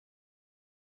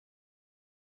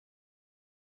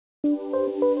So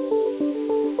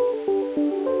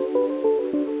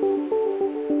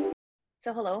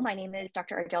hello, my name is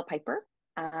Dr. Ardelle Piper.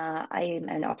 I am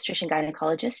an obstetrician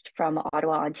gynecologist from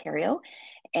Ottawa, Ontario,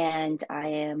 and I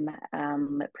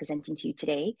am presenting to you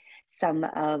today some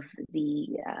of the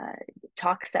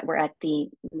talks that were at the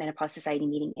Menopause Society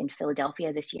meeting in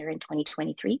Philadelphia this year in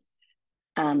 2023.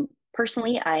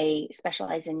 Personally, I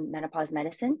specialize in menopause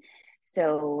medicine,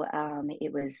 so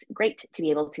it was great to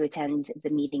be able to attend the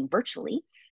meeting virtually.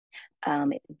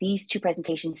 These two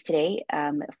presentations today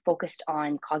focused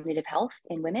on cognitive health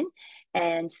in women.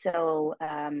 And so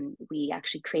we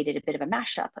actually created a bit of a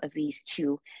mashup of these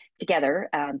two together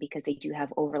because they do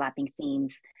have overlapping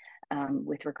themes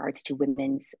with regards to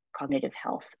women's cognitive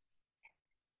health.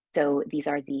 So these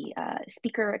are the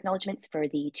speaker acknowledgements for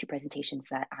the two presentations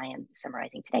that I am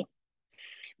summarizing today.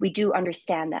 We do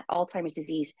understand that Alzheimer's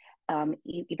disease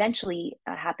eventually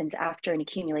happens after an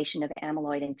accumulation of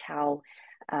amyloid and tau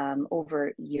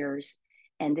over years.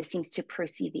 And this seems to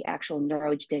precede the actual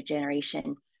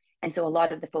neurodegeneration. And so a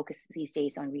lot of the focus these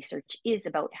days on research is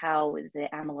about how the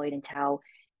amyloid and tau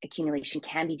accumulation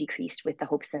can be decreased with the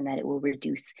hopes then that it will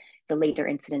reduce the later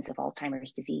incidence of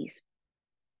Alzheimer's disease.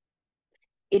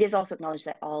 It is also acknowledged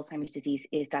that Alzheimer's disease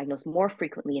is diagnosed more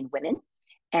frequently in women,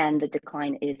 and the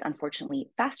decline is unfortunately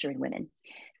faster in women.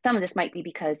 Some of this might be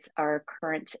because our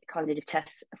current cognitive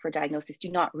tests for diagnosis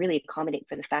do not really accommodate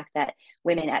for the fact that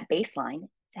women at baseline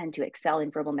tend to excel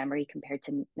in verbal memory compared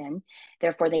to men.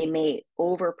 Therefore, they may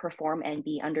overperform and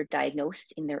be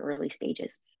underdiagnosed in their early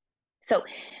stages. So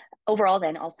overall,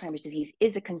 then, Alzheimer's disease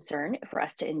is a concern for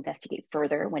us to investigate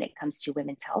further when it comes to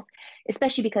women's health,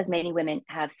 especially because many women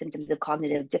have symptoms of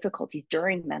cognitive difficulties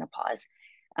during menopause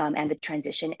and the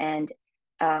transition. And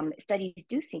studies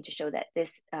do seem to show that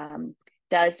this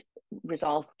does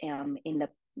resolve in the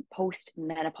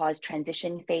post-menopause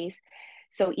transition phase.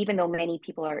 So even though many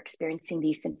people are experiencing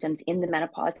these symptoms in the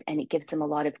menopause and it gives them a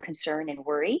lot of concern and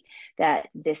worry that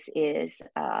this is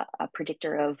a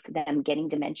predictor of them getting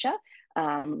dementia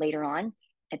later on,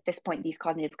 at this point, these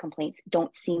cognitive complaints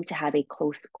don't seem to have a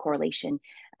close correlation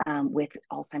with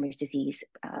Alzheimer's disease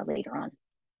later on.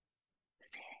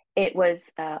 It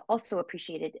was also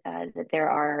appreciated that there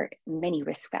are many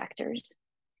risk factors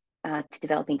to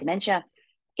developing dementia.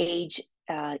 Age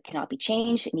cannot be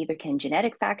changed, neither can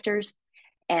genetic factors.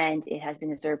 And it has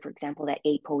been observed, for example, that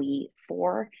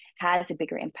ApoE4 has a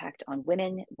bigger impact on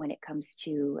women when it comes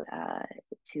to a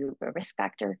risk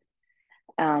factor.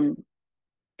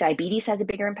 Diabetes has a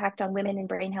bigger impact on women in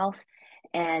brain health,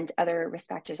 and other risk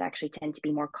factors actually tend to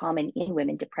be more common in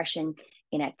women: depression,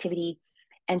 inactivity.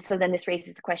 And so then this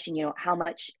raises the question, how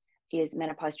much is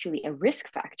menopause truly a risk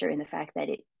factor in the fact that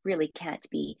it really can't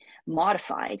be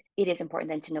modified? It is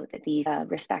important then to note that these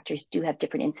risk factors do have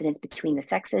different incidence between the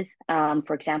sexes.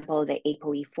 For example, the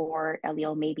ApoE4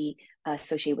 allele may be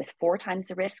associated with 4 times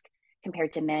the risk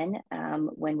compared to men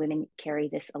when women carry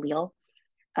this allele.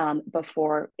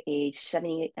 Before age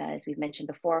 70, as we've mentioned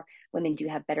before, women do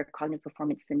have better cognitive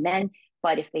performance than men.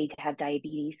 But if they have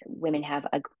diabetes, women have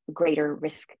a greater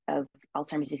risk of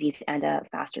Alzheimer's disease and a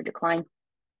faster decline.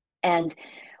 And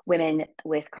women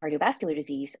with cardiovascular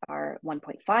disease are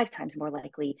 1.5 times more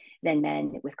likely than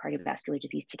men with cardiovascular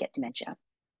disease to get dementia.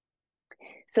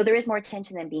 So there is more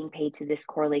attention than being paid to this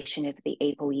correlation of the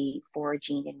ApoE4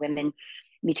 gene in women.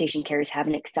 Mutation carriers have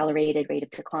an accelerated rate of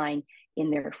decline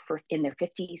in their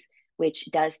 50s, which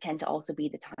does tend to also be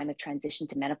the time of transition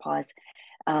to menopause.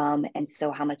 And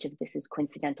so how much of this is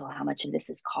coincidental, how much of this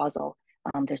is causal?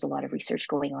 There's a lot of research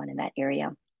going on in that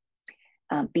area.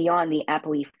 Beyond the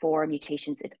ApoE4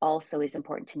 mutations, it also is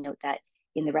important to note that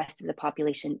in the rest of the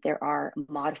population, there are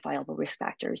modifiable risk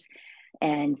factors,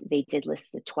 and they did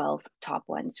list the 12 top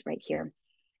ones right here.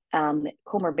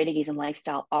 Comorbidities and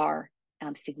lifestyle are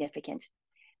significant.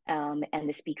 And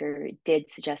the speaker did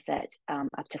suggest that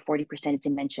up to 40% of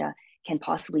dementia can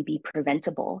possibly be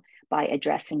preventable by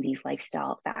addressing these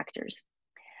lifestyle factors.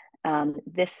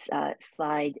 This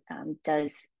slide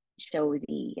does show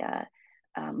the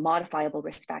modifiable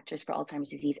risk factors for Alzheimer's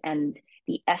disease and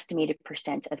the estimated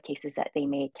percent of cases that they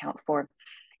may account for.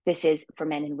 This is for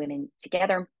men and women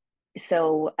together.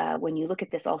 So when you look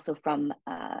at this also from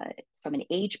an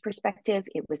age perspective,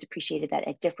 it was appreciated that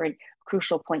at different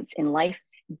crucial points in life,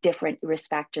 different risk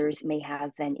factors may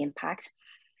have an impact.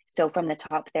 So from the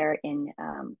top there in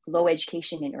low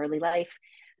education in early life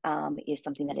is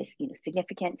something that is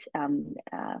significant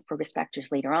for risk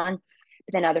factors later on.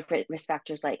 But then other risk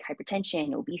factors like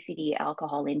hypertension, obesity,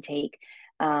 alcohol intake,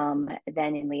 then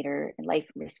in later life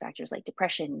risk factors like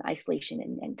depression, isolation,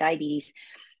 and diabetes.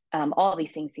 All of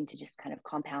these things seem to just kind of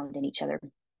compound in each other.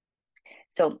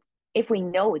 So if we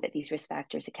know that these risk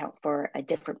factors account for a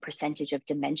different percentage of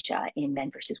dementia in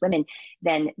men versus women,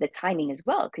 then the timing as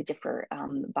well could differ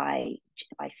by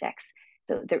sex.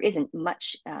 So there isn't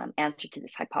much answer to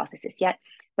this hypothesis yet,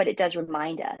 but it does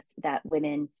remind us that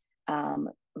women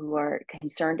who are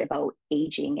concerned about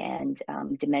aging and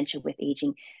dementia with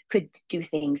aging could do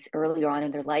things earlier on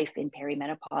in their life in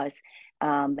perimenopause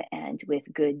and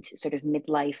with good sort of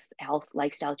midlife health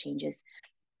lifestyle changes.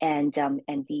 And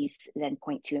these then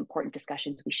point to important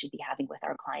discussions we should be having with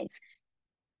our clients.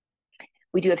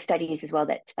 We do have studies as well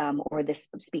that, or this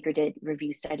speaker did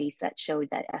review studies that showed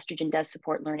that estrogen does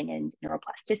support learning and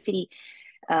neuroplasticity.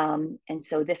 And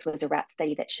so this was a rat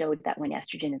study that showed that when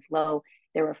estrogen is low,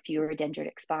 there are fewer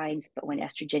dendritic spines, but when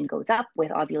estrogen goes up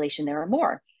with ovulation, there are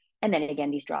more. And then again,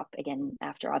 these drop again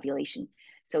after ovulation.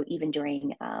 So even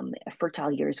during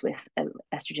fertile years with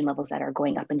estrogen levels that are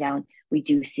going up and down, we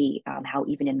do see how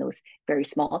even in those very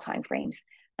small time frames,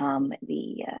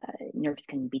 the nerves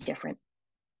can be different.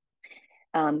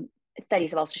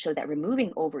 Studies have also showed that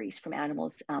removing ovaries from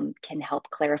animals can help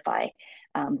clarify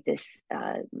this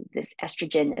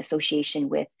estrogen association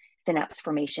with synapse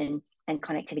formation and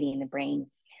connectivity in the brain.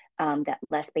 That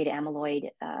less beta amyloid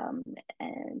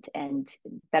and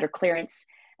better clearance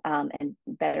and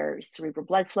better cerebral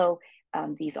blood flow.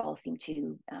 These all seem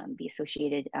to be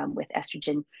associated with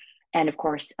estrogen. And of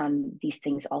course, these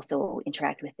things also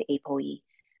interact with the ApoE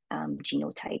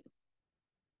genotype.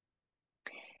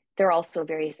 There are also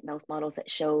various mouse models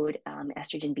that showed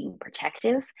estrogen being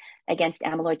protective against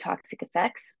amyloid toxic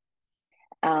effects.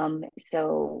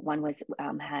 So one was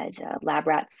had lab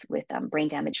rats with brain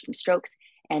damage from strokes,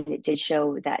 and it did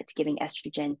show that giving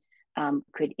estrogen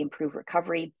could improve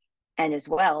recovery. And as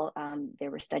well,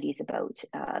 there were studies about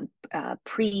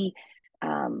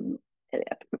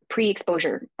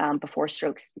pre-exposure before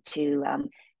strokes to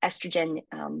estrogen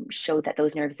showed that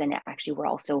those nerves then actually were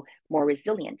also more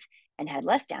resilient and had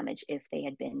less damage if they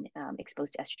had been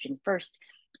exposed to estrogen first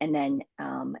and then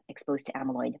exposed to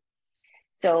amyloid.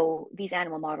 So these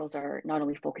animal models are not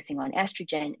only focusing on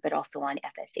estrogen, but also on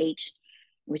FSH,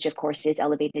 which of course is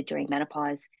elevated during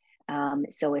menopause.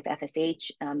 So if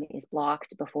FSH is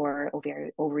blocked before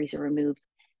ovaries are removed,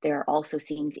 there also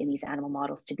seemed in these animal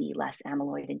models to be less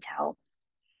amyloid and tau.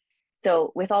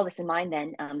 So with all this in mind,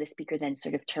 then the speaker then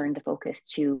sort of turned the focus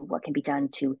to what can be done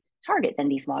to target then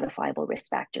these modifiable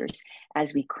risk factors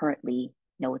as we currently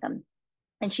know them.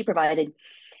 And she provided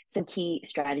some key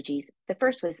strategies. The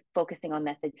first was focusing on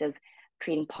methods of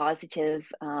creating positive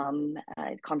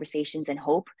conversations and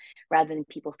hope, rather than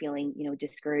people feeling,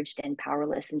 discouraged and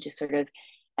powerless and just sort of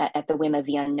at the whim of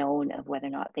the unknown of whether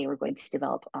or not they were going to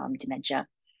develop dementia.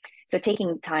 So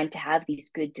taking time to have these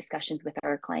good discussions with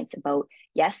our clients about,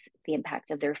 yes, the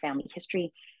impact of their family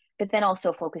history, but then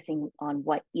also focusing on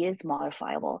what is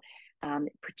modifiable,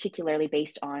 particularly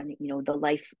based on, the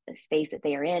life space that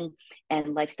they are in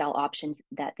and lifestyle options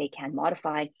that they can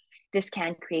modify. This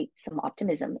can create some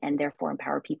optimism and therefore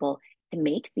empower people to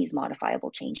make these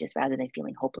modifiable changes rather than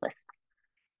feeling hopeless.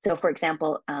 So, for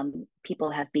example,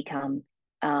 people have become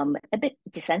a bit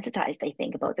desensitized, I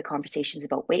think, about the conversations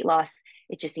about weight loss.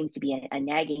 It just seems to be a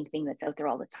nagging thing that's out there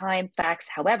all the time. Facts,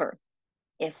 however,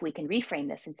 if we can reframe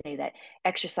this and say that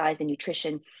exercise and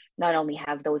nutrition not only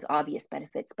have those obvious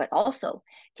benefits, but also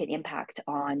can impact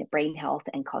on brain health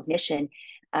and cognition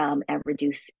and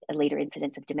reduce a later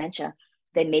incidence of dementia,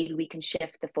 then maybe we can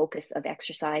shift the focus of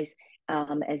exercise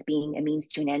as being a means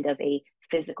to an end of a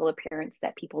physical appearance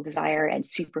that people desire and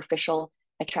superficial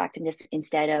attractiveness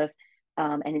instead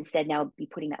now be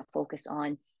putting that focus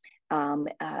on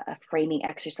framing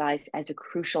exercise as a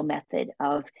crucial method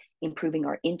of improving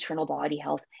our internal body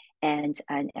health and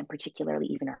particularly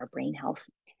even our brain health.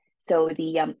 So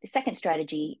the second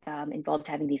strategy involved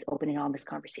having these open and honest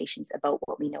conversations about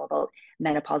what we know about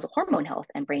menopausal hormone health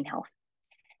and brain health.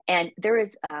 And there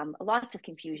is lots of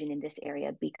confusion in this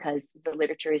area because the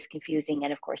literature is confusing,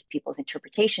 and of course, people's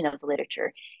interpretation of the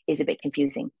literature is a bit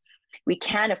confusing. We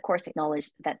can, of course, acknowledge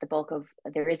that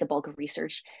there is a bulk of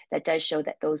research that does show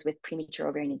that those with premature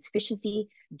ovarian insufficiency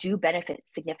do benefit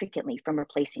significantly from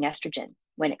replacing estrogen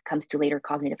when it comes to later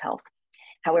cognitive health.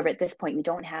 However, at this point, we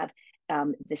don't have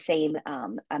the same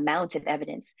amount of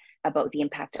evidence about the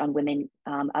impact on women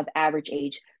of average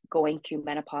age going through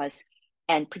menopause,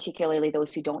 and particularly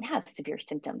those who don't have severe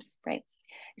symptoms, right?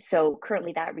 So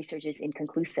currently that research is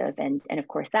inconclusive. And of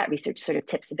course, that research sort of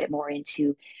tips a bit more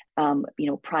into,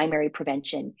 primary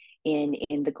prevention in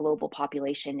the global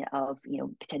population of,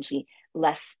 potentially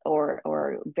less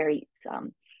or very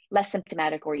less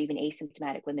symptomatic or even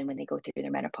asymptomatic women when they go through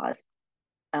their menopause.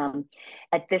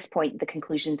 At this point, the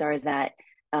conclusions are that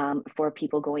for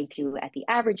people going through at the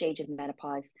average age of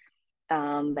menopause.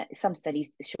 Some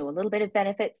studies show a little bit of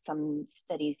benefit. Some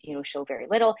studies, show very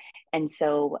little. And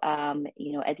so,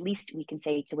 at least we can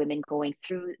say to women going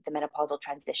through the menopausal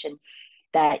transition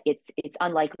that it's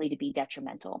unlikely to be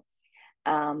detrimental.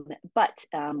 But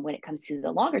when it comes to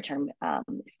the longer term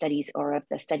studies or of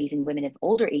the studies in women of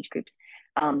older age groups,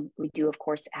 we do, of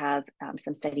course, have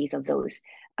some studies of those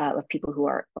of people who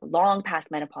are long past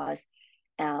menopause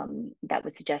that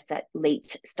would suggest that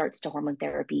late starts to hormone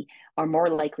therapy are more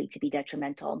likely to be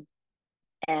detrimental.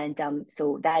 And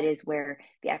so that is where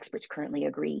the experts currently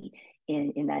agree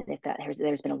in that if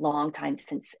there's been a long time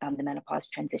since the menopause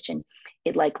transition,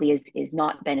 it likely is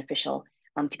not beneficial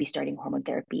to be starting hormone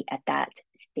therapy at that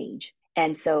stage.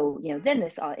 And so, then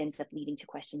this ends up leading to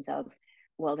questions of,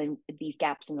 well, then these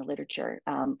gaps in the literature,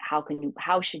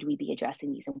 how should we be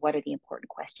addressing these, and what are the important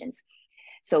questions?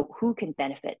 So who can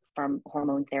benefit from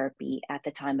hormone therapy at the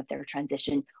time of their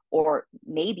transition, or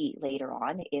maybe later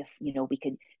on, if we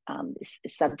could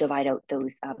subdivide out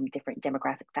those different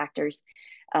demographic factors?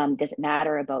 Does it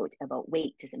matter about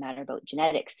weight? Does it matter about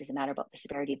genetics? Does it matter about the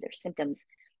severity of their symptoms?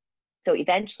 So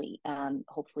eventually,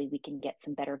 hopefully, we can get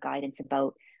some better guidance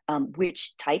about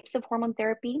which types of hormone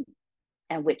therapy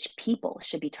and which people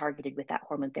should be targeted with that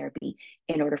hormone therapy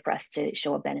in order for us to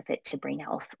show a benefit to brain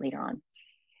health later on.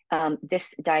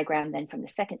 This diagram then from the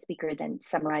second speaker then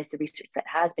summarized the research that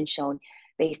has been shown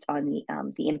based on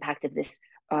the impact of this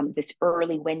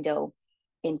early window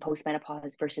in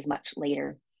postmenopause versus much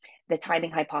later. The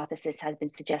timing hypothesis has been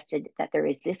suggested that there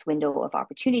is this window of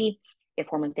opportunity if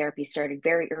hormone therapy started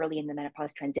very early in the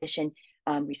menopause transition.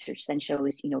 Research then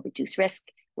shows reduced risk,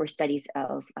 where studies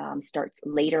of starts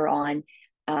later on,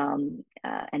 and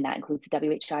that includes the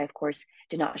WHI, of course,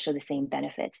 did not show the same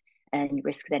benefit. And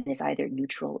risk then is either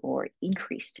neutral or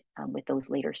increased with those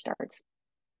later starts.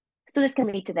 So this can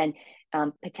lead to then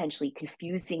potentially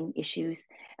confusing issues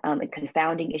and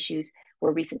confounding issues,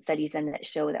 where recent studies then that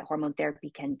show that hormone therapy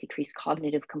can decrease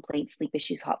cognitive complaints, sleep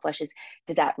issues, hot flushes.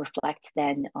 Does that reflect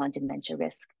then on dementia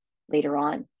risk later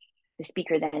on? The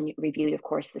speaker then reviewed, of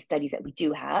course, the studies that we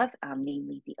do have,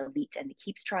 namely the ELITE and the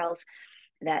KEEPS trials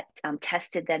that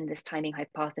tested then this timing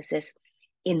hypothesis.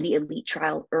 In the ELITE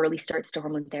trial, early starts to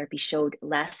hormone therapy showed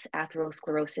less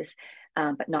atherosclerosis,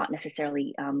 but not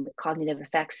necessarily cognitive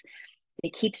effects.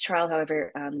 The KEEPS trial,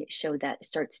 however, showed that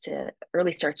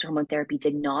early starts to hormone therapy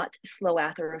did not slow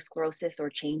atherosclerosis or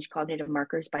change cognitive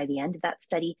markers by the end of that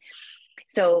study.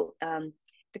 So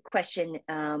the question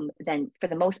then, for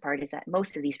the most part, is that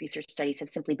most of these research studies have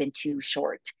simply been too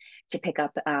short to pick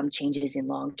up changes in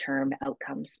long-term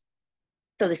outcomes.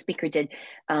 So the speaker did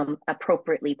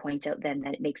appropriately point out then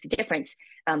that it makes a difference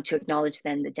to acknowledge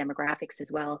then the demographics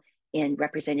as well in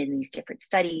represented in these different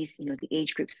studies, the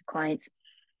age groups of clients.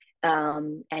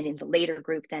 And in the later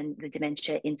group, then the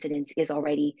dementia incidence is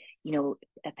already,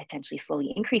 potentially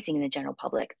slowly increasing in the general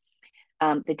public.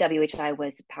 The WHI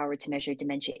was powered to measure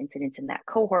dementia incidence in that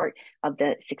cohort of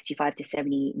the 65 to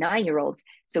 79-year-olds.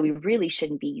 So we really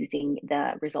shouldn't be using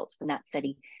the results from that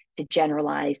study to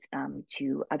generalize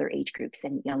to other age groups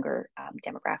and younger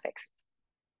demographics.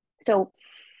 So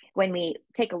when we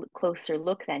take a closer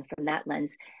look then from that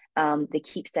lens, the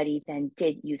KEEP study then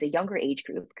did use a younger age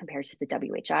group compared to the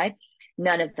WHI.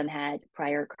 None of them had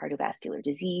prior cardiovascular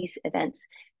disease events.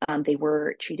 They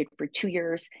were treated for 2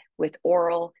 years with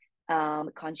oral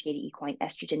conjugated equine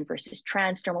estrogen versus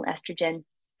transdermal estrogen,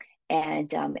 and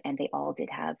they all did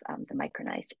have the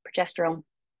micronized progesterone.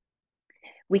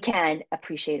 We can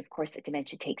appreciate, of course, that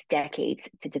dementia takes decades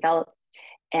to develop.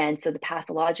 And so the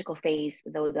pathological phase,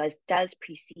 though, does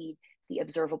precede the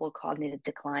observable cognitive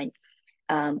decline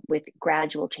with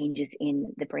gradual changes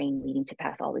in the brain leading to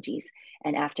pathologies.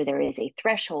 And after there is a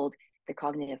threshold, the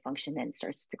cognitive function then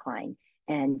starts to decline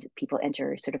and people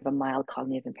enter sort of a mild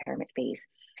cognitive impairment phase.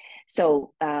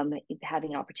 So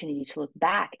having an opportunity to look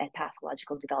back at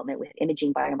pathological development with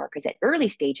imaging biomarkers at early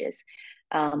stages,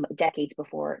 decades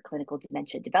before clinical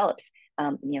dementia develops,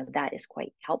 that is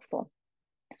quite helpful.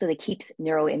 So the KEEPS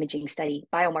neuroimaging study,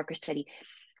 biomarker study,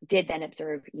 did then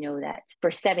observe, that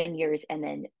for 7 years and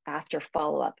then after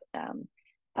follow-up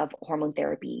of hormone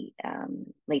therapy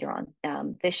later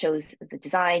on. This shows the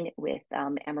design with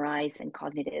MRIs and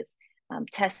cognitive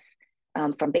tests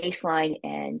from baseline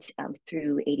and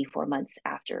through 84 months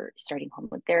after starting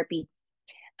hormone therapy.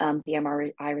 The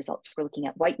MRI results were looking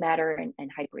at white matter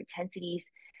and hyperintensities,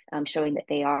 showing that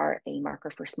they are a marker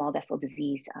for small vessel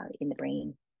disease in the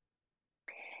brain.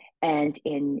 And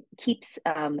in KEEPS,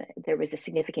 there was a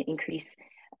significant increase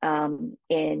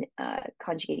in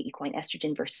conjugated equine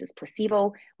estrogen versus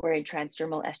placebo, where in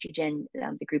transdermal estrogen,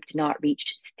 the group did not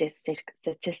reach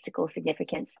statistical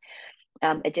significance.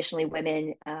 Additionally,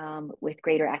 women with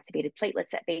greater activated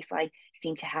platelets at baseline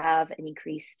seem to have an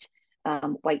increased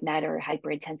white matter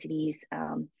hyperintensities,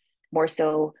 more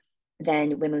so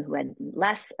than women who had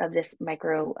less of this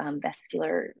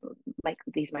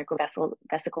these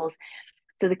microvesicles.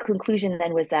 So the conclusion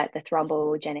then was that the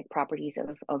thrombogenic properties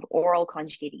of oral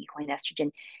conjugated equine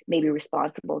estrogen may be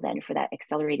responsible then for that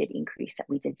accelerated increase that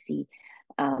we did see,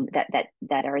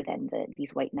 that are then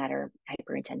these white matter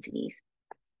hyperintensities.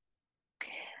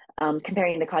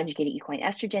 Comparing the conjugated equine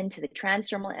estrogen to the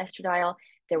transdermal estradiol,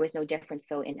 there was no difference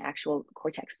though in actual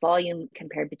cortex volume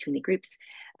compared between the groups.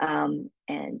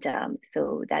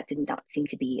 So that did not seem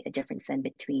to be a difference then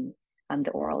between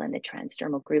the oral and the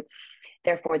transdermal group.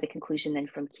 Therefore, the conclusion then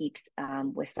from KEEPS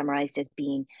was summarized as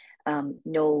being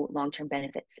no long-term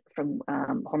benefits from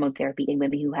hormone therapy in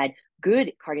women who had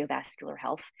good cardiovascular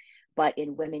health, but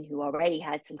in women who already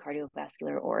had some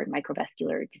cardiovascular or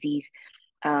microvascular disease,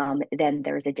 then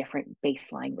there's a different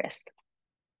baseline risk.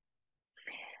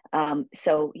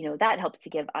 So, that helps to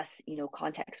give us,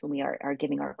 context when we are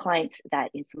giving our clients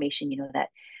that information, that,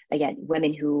 again,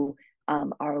 women who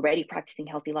are already practicing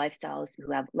healthy lifestyles,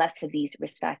 who have less of these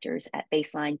risk factors at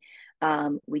baseline,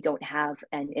 we don't have,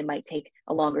 and it might take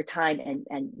a longer time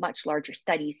and much larger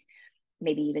studies,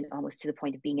 maybe even almost to the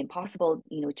point of being impossible,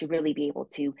 to really be able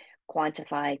to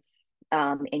quantify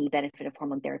any benefit of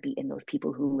hormone therapy in those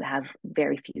people who have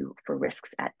very few for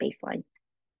risks at baseline.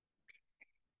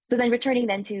 So then returning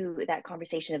then to that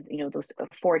conversation of, those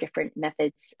 4 different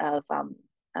methods of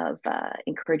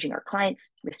encouraging our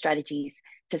clients with strategies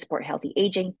to support healthy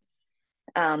aging.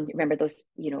 Remember those,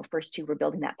 first 2 were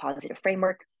building that positive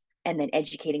framework and then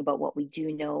educating about what we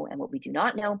do know and what we do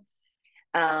not know.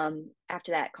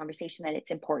 After that conversation, then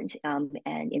it's important, and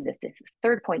in the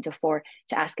 3rd point of 4,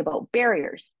 to ask about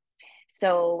barriers.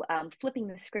 So flipping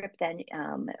the script then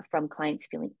from clients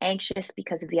feeling anxious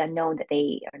because of the unknown that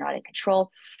they are not in control.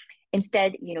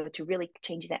 Instead, to really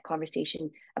change that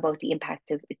conversation about the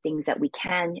impact of things that we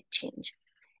can change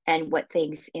and what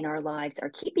things in our lives are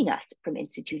keeping us from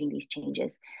instituting these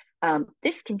changes.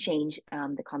 This can change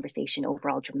the conversation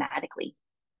overall dramatically.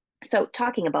 So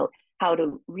talking about how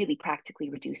to really practically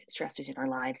reduce stressors in our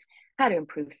lives, how to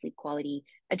improve sleep quality,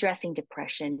 addressing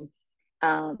depression,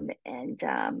 and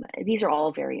these are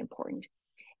all very important.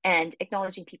 And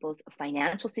acknowledging people's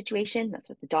financial situation, that's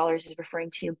what the dollars is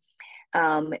referring to,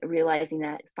 realizing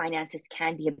that finances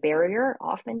can be a barrier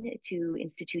often to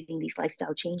instituting these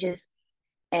lifestyle changes,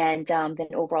 and then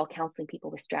overall counseling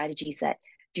people with strategies that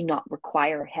do not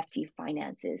require hefty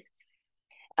finances.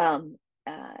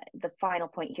 The final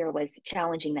point here was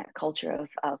challenging that culture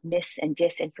of mis and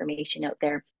disinformation out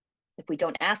there. If we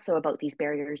don't ask though about these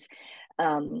barriers,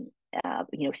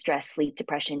 stress, sleep,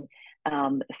 depression,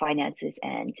 finances,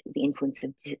 and the influence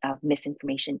of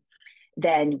misinformation,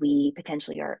 then we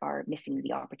potentially are missing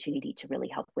the opportunity to really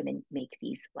help women make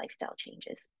these lifestyle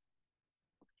changes.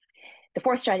 The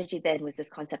 4th strategy then was this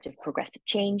concept of progressive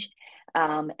change.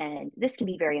 And this can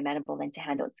be very amenable then to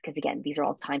handouts because, again, these are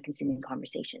all time-consuming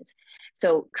conversations.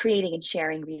 So creating and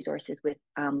sharing resources with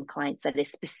clients that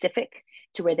is specific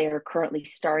to where they are currently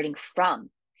starting from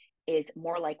is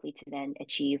more likely to then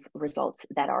achieve results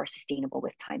that are sustainable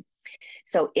with time.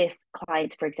 So if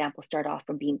clients, for example, start off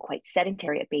from being quite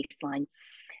sedentary at baseline,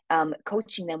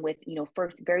 coaching them with,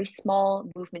 first very small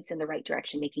movements in the right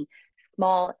direction, making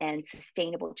small and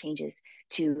sustainable changes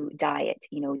to diet,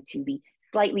 to be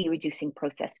slightly reducing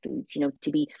processed foods,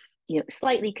 to be,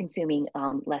 slightly consuming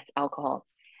less alcohol,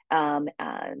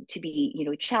 to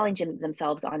be, challenging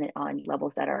themselves on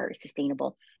levels that are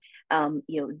sustainable.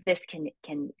 This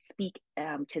can speak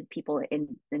to people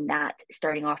in that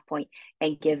starting off point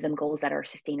and give them goals that are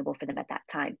sustainable for them at that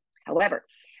time. However,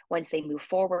 once they move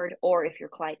forward, or if your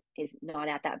client is not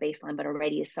at that baseline, but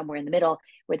already is somewhere in the middle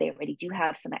where they already do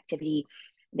have some activity,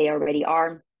 they already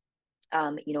are,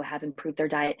 have improved their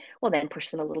diet, well, then push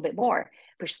them a little bit more,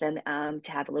 push them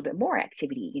to have a little bit more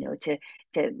activity,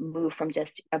 to move from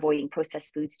just avoiding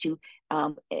processed foods to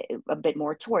a bit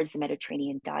more towards the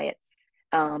Mediterranean diet.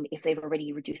 If they've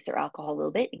already reduced their alcohol a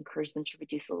little bit, encourage them to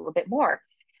reduce a little bit more.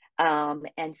 And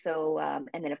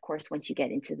then of course, once you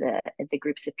get into the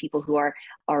groups of people who are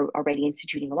already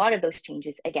instituting a lot of those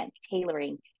changes, again,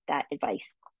 tailoring that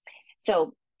advice.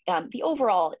 So the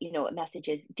overall, message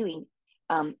is doing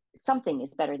something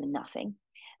is better than nothing.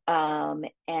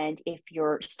 And if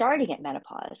you're starting at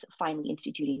menopause, finally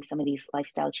instituting some of these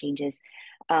lifestyle changes,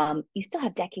 you still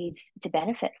have decades to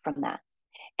benefit from that.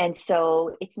 And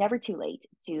so it's never too late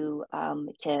to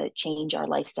change our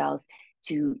lifestyles,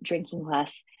 to drinking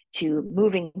less, to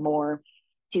moving more,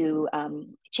 to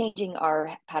changing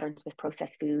our patterns with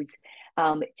processed foods,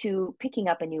 to picking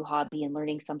up a new hobby and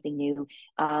learning something new.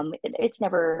 It's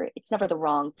never the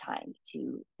wrong time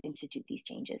to institute these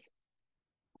changes.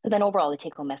 So then overall, the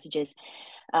take home messages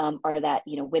are that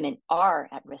women are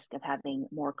at risk of having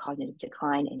more cognitive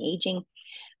decline and aging,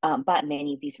 but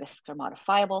many of these risks are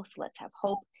modifiable. So let's have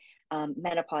hope.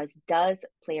 Menopause does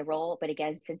play a role, but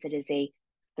again, since it is a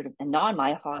sort of a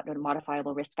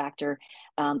non-modifiable risk factor,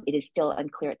 it is still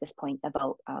unclear at this point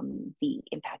about the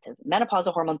impact of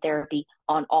menopausal hormone therapy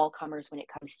on all comers when it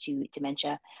comes to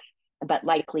dementia. But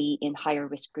likely in higher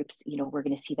risk groups, we're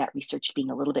going to see that research being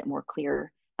a little bit more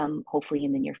clear, hopefully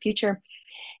in the near future.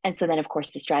 And so then, of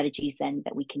course, the strategies then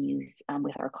that we can use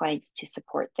with our clients to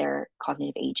support their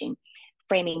cognitive aging,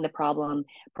 framing the problem,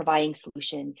 providing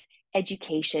solutions,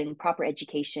 education, proper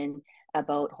education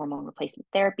about hormone replacement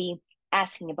therapy,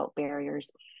 asking about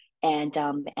barriers, and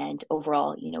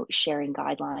overall, sharing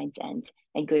guidelines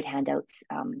and good handouts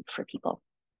for people.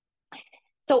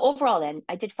 So overall, then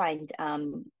I did find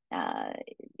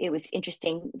it was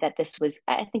interesting that this was,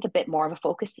 I think, a bit more of a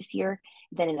focus this year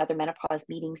than in other menopause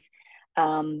meetings.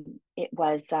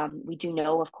 We do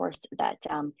know, of course, that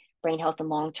brain health and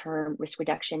long-term risk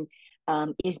reduction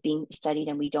is being studied,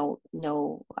 and we don't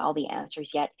know all the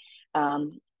answers yet.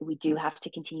 We do have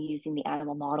to continue using the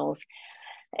animal models.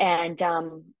 And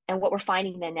what we're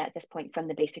finding then at this point from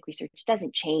the basic research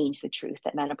doesn't change the truth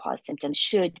that menopause symptoms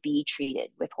should be treated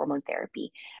with hormone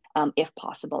therapy, if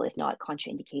possible, if not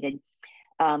contraindicated,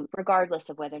 regardless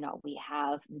of whether or not we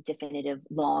have definitive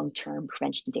long-term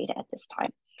prevention data at this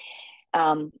time.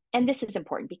 And this is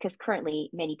important because currently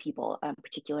many people,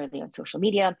 particularly on social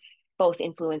media, both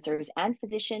influencers and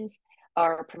physicians,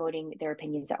 are promoting their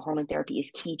opinions that hormone therapy is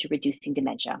key to reducing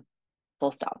dementia,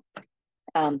 full stop.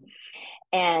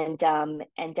 And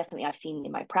definitely I've seen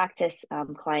in my practice,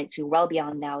 clients who well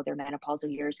beyond now their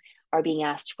menopausal years are being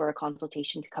asked for a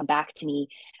consultation to come back to me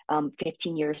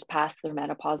 15 years past their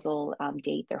menopausal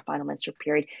date, their final menstrual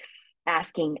period,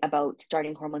 asking about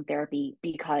starting hormone therapy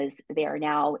because they are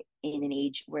now in an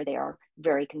age where they are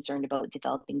very concerned about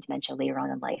developing dementia later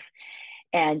on in life.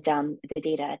 And the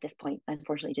data at this point,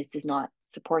 unfortunately, just does not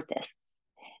support this.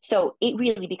 So it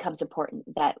really becomes important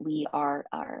that we are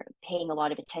paying a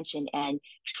lot of attention and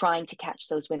trying to catch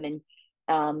those women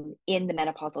in the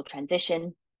menopausal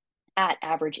transition at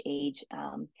average age,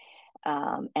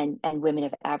 and women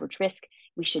of average risk.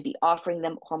 We should be offering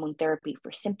them hormone therapy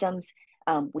for symptoms.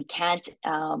 We can't,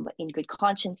 in good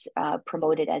conscience,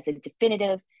 promote it as a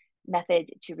definitive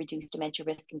method to reduce dementia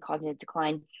risk and cognitive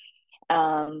decline,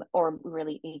 or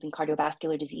really even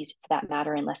cardiovascular disease for that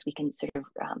matter, unless we can sort of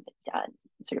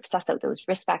suss out those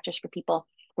risk factors for people.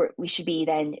 We should be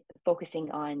then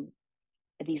focusing on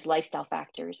these lifestyle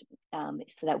factors,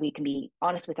 so that we can be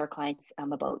honest with our clients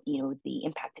about the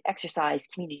impact of exercise,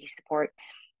 community support,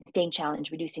 staying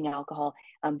challenged, reducing alcohol.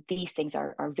 These things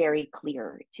are very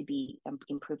clear to be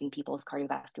improving people's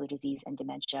cardiovascular disease and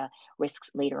dementia risks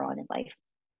later on in life.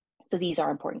 So these are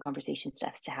important conversation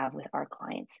steps to have with our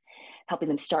clients, helping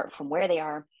them start from where they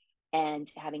are and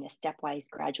having a stepwise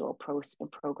gradual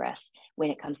progress when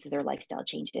it comes to their lifestyle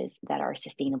changes that are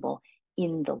sustainable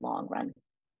in the long run.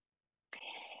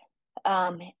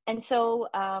 And so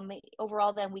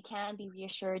overall, then we can be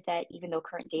reassured that even though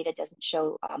current data doesn't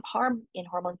show harm in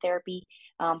hormone therapy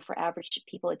for average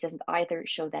people, it doesn't either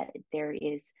show that there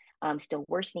is still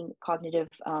worsening cognitive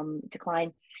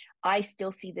decline. I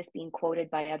still see this being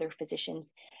quoted by other physicians,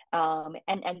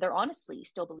 and they're honestly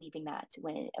still believing that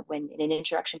when in an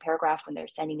introduction paragraph, when they're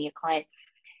sending me a client,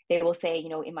 they will say,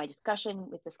 in my discussion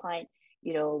with this client,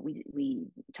 we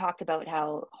talked about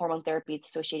how hormone therapy is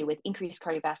associated with increased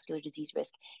cardiovascular disease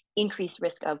risk, increased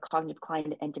risk of cognitive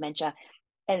decline and dementia.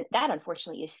 And that,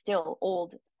 unfortunately, is still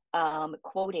old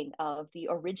quoting of the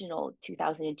original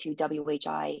 2002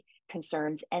 WHI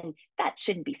concerns. And that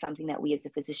shouldn't be something that we as a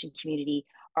physician community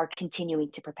are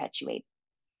continuing to perpetuate.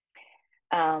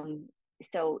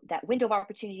 So that window of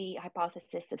opportunity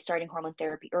hypothesis of starting hormone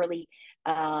therapy early,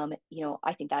 I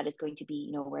think that is going to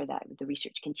be, where the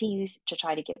research continues to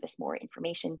try to give us more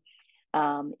information.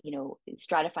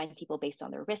 Stratifying people based on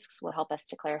their risks will help us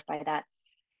to clarify that.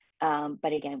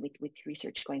 But again, with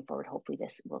research going forward, hopefully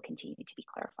this will continue to be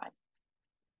clarified.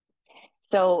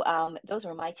 So those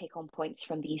are my take-home points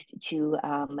from these two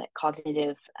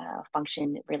cognitive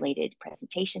function-related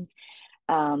presentations.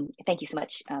 Thank you so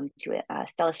much to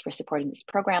Stellus for supporting this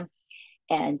program.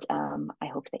 And I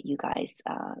hope that you guys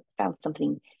found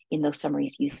something in those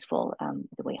summaries useful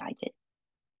the way I did.